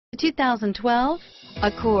2012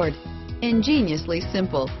 Accord. Ingeniously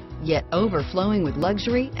simple, yet overflowing with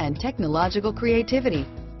luxury and technological creativity.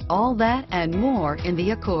 All that and more in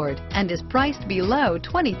the Accord, and is priced below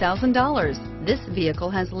 $20,000. This vehicle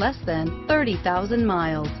has less than 30,000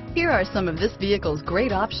 miles. Here are some of this vehicle's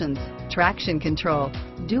great options: traction control,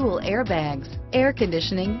 dual airbags, air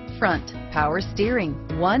conditioning, front, power steering,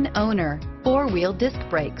 one owner, four-wheel disc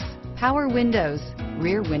brakes, power windows,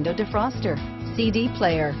 rear window defroster, CD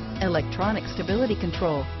player, electronic stability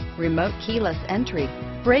control, remote keyless entry,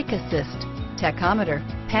 brake assist, tachometer,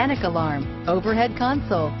 panic alarm, overhead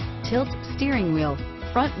console, tilt steering wheel,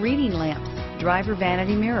 front reading lamps, driver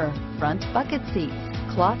vanity mirror, front bucket seats,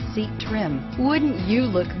 cloth seat trim. Wouldn't you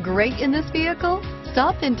look great in this vehicle?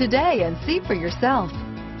 Stop in today and see for yourself.